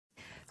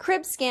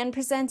CribScan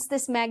presents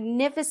this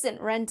magnificent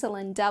rental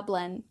in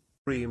Dublin.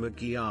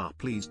 MCGEE are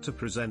pleased to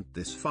present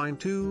this fine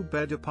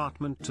two-bed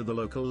apartment to the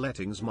local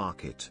lettings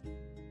market.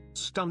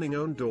 Stunning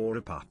own-door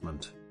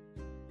apartment.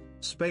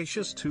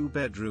 Spacious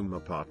two-bedroom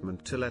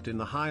apartment to let in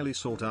the highly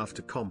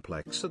sought-after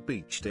complex at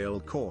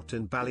Oldcourt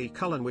in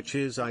Ballycullen, which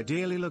is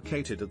ideally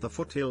located at the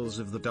foothills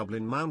of the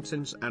Dublin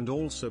mountains and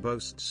also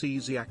boasts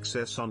easy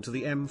access onto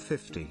the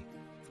M50.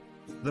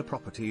 The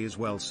property is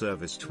well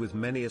serviced with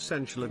many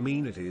essential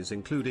amenities,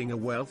 including a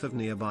wealth of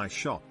nearby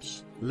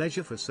shops,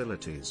 leisure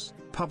facilities,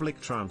 public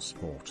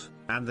transport,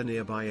 and the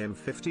nearby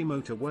M50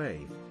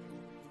 motorway.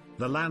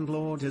 The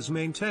landlord has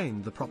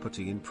maintained the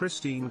property in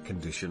pristine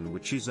condition,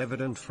 which is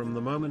evident from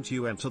the moment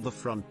you enter the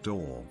front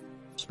door.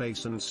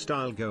 Space and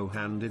style go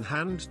hand in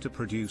hand to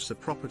produce a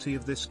property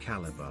of this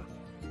caliber.